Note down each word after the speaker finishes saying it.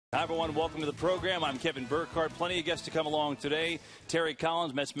Hi, everyone. Welcome to the program. I'm Kevin Burkhardt. Plenty of guests to come along today. Terry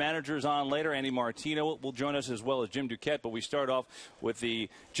Collins, Mets manager, is on later. Andy Martino will join us, as well as Jim Duquette. But we start off with the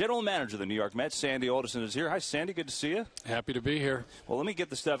general manager of the New York Mets, Sandy Alderson, is here. Hi, Sandy. Good to see you. Happy to be here. Well, let me get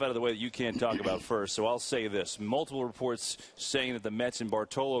the stuff out of the way that you can't talk about first. So I'll say this. Multiple reports saying that the Mets and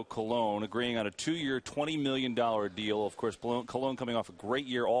Bartolo Colon agreeing on a 2-year, $20 million deal. Of course, Colon coming off a great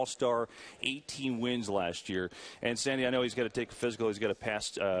year, all-star, 18 wins last year. And, Sandy, I know he's got to take a physical. He's got to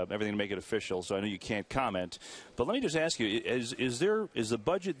pass everything to make it official. So I know you can't comment, but let me just ask you: is the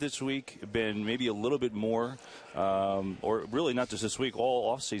budget this week been maybe a little bit more, or really not just this week, all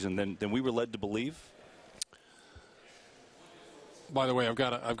off season than we were led to believe? By the way, I've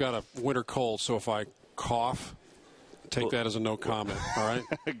got a winter cold, so if I cough, take that as a no comment. All right,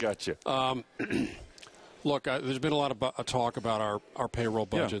 gotcha. Look, there's been a lot of talk about our payroll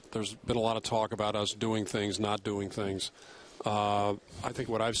budget. Yeah. There's been a lot of talk about us doing things, not doing things. I think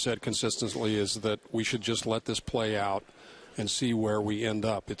what I've said consistently is that we should just let this play out and see where we end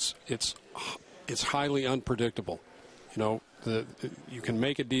up. It's highly unpredictable. You know, you can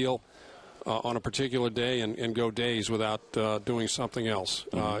make a deal on a particular day and go days without doing something else.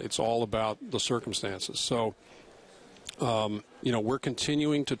 It's all about the circumstances. So, you know, we're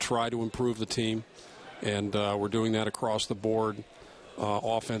continuing to try to improve the team, and we're doing that across the board,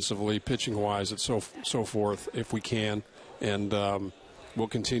 offensively, pitching-wise, and so forth, if we can. And we'll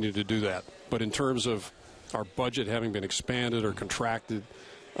continue to do that. But in terms of our budget having been expanded or contracted,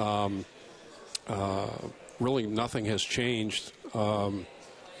 really nothing has changed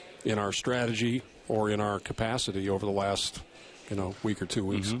in our strategy or in our capacity over the last week or 2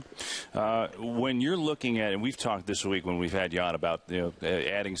 weeks. When you're looking at, and we've talked this week when we've had you on about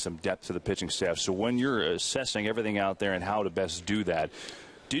adding some depth to the pitching staff, so when you're assessing everything out there and how to best do that,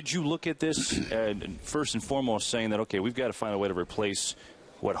 did you look at this first and foremost saying that, okay, we've got to find a way to replace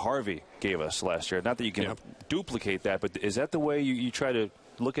what Harvey gave us last year? Not that you can duplicate that, but is that the way you try to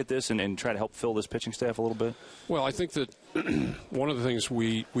look at this and try to help fill this pitching staff a little bit? Well, I think that one of the things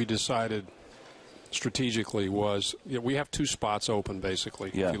we decided strategically was we have 2 spots open,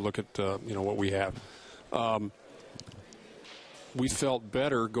 basically, if you look at what we have. We felt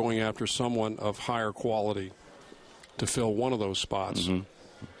better going after someone of higher quality to fill one of those spots.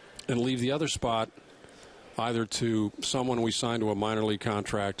 And leave the other spot either to someone we signed to a minor league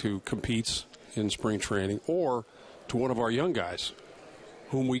contract who competes in spring training, or to one of our young guys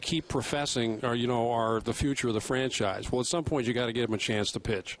whom we keep professing are the future of the franchise. Well, at some point you got to give them a chance to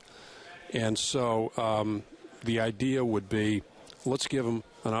pitch. And so the idea would be, let's give them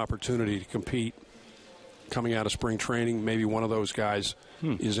an opportunity to compete coming out of spring training. Maybe one of those guys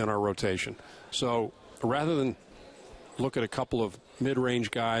is in our rotation. So rather than look at a couple of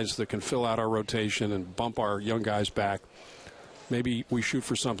mid-range guys that can fill out our rotation and bump our young guys back, maybe we shoot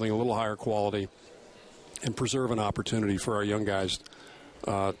for something a little higher quality and preserve an opportunity for our young guys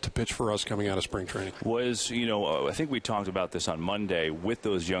to pitch for us coming out of spring training. I think we talked about this on Monday with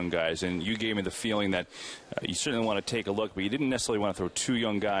those young guys, and you gave me the feeling that you certainly want to take a look, but you didn't necessarily want to throw 2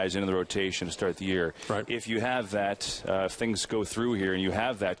 young guys into the rotation to start the year. Right. If you have that, if things go through here and you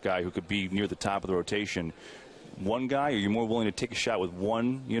have that guy who could be near the top of the rotation, one guy, are you more willing to take a shot with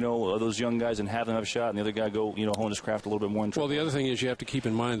one, of those young guys and have them have a shot, and the other guy go, hone his craft a little bit more? Well, the other thing is you have to keep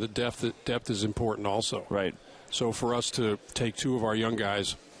in mind that depth is important also. Right. So for us to take 2 of our young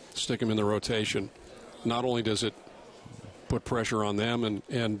guys, stick them in the rotation, not only does it put pressure on them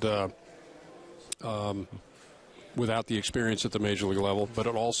and without the experience at the major league level, but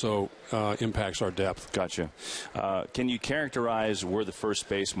it also impacts our depth. Gotcha. Can you characterize where the first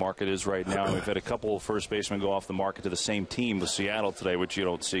base market is right now? We've had a couple of first basemen go off the market to the same team with Seattle today, which you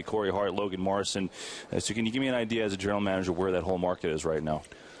don't see. Corey Hart, Logan Morrison. So can you give me an idea as a general manager where that whole market is right now?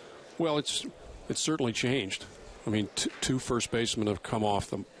 Well, it's certainly changed. I mean, 2 first basemen have come off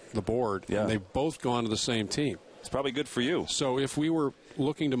the board, and they've both gone to the same team. It's probably good for you. So if we were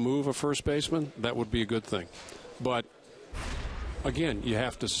looking to move a first baseman, that would be a good thing. But, again, you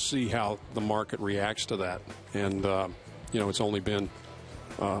have to see how the market reacts to that. And, it's only been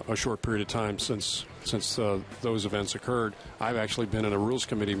a short period of time since those events occurred. I've actually been in a Rules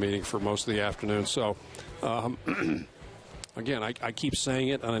Committee meeting for most of the afternoon. So, again, I keep saying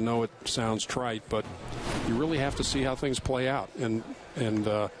it, and I know it sounds trite, but you really have to see how things play out. And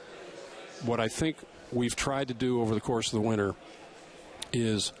what I think we've tried to do over the course of the winter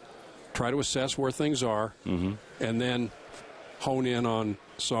is try to assess where things are and then hone in on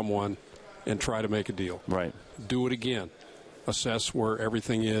someone and try to make a deal. Right. Do it again. Assess where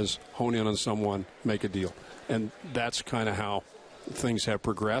everything is, hone in on someone, make a deal. And that's kind of how things have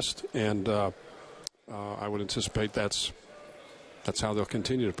progressed, and I would anticipate that's that's how they'll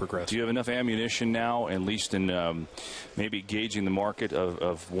continue to progress. Do you have enough ammunition now, at least in maybe gauging the market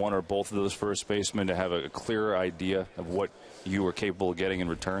of one or both of those first basemen, to have a clearer idea of what you are capable of getting in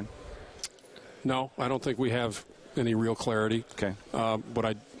return? No, I don't think we have any real clarity. Okay.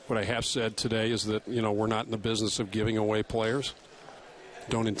 What I have said today is that, we're not in the business of giving away players.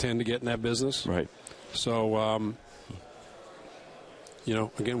 Don't intend to get in that business. Right. So,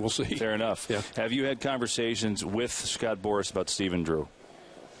 again, we'll see. Fair enough. Yeah. Have you had conversations with Scott Boras about Stephen Drew?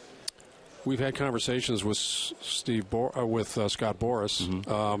 We've had conversations with Scott Boras.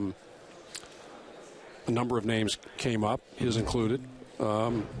 Mm-hmm. A number of names came up, his included.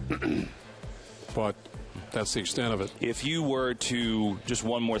 But that's the extent of it. If you were to, just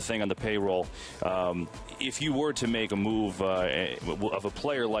one more thing on the payroll, if you were to make a move of a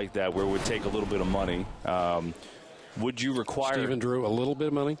player like that where it would take a little bit of money, would you require... Stephen Drew, a little bit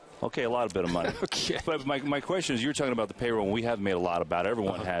of money? Okay, a lot of bit of money. Okay. But my question is, you're talking about the payroll, and we have made a lot about it.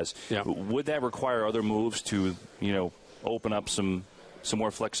 Everyone has. Yeah. Would that require other moves to, open up some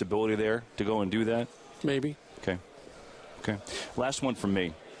more flexibility there to go and do that? Maybe. Okay. Last one from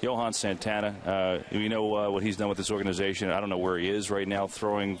me. Johan Santana, we know what he's done with this organization. I don't know where he is right now,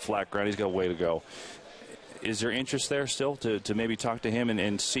 throwing flat ground. He's got a way to go. Is there interest there still to maybe talk to him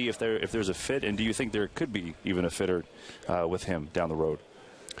and see if there's a fit? And do you think there could be even a fitter with him down the road?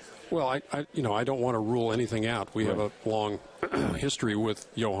 Well, I don't want to rule anything out. We have a long history with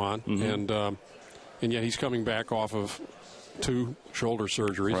Johan, and yet he's coming back off of 2 shoulder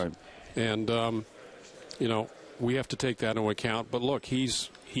surgeries. Right. And, we have to take that into account. But look, he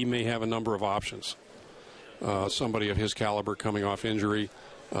may have a number of options. Somebody of his caliber coming off injury,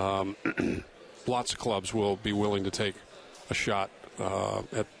 lots of clubs will be willing to take a shot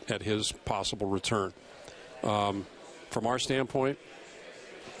at his possible return. From our standpoint,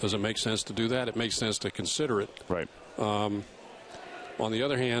 does it make sense to do that? It makes sense to consider it. Right. On the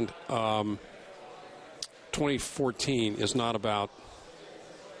other hand, 2014 is not about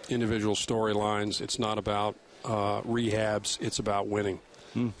individual storylines. It's not about rehabs. It's about winning.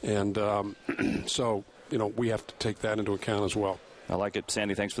 And so, we have to take that into account as well. I like it.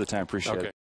 Sandy, thanks for the time. Appreciate it.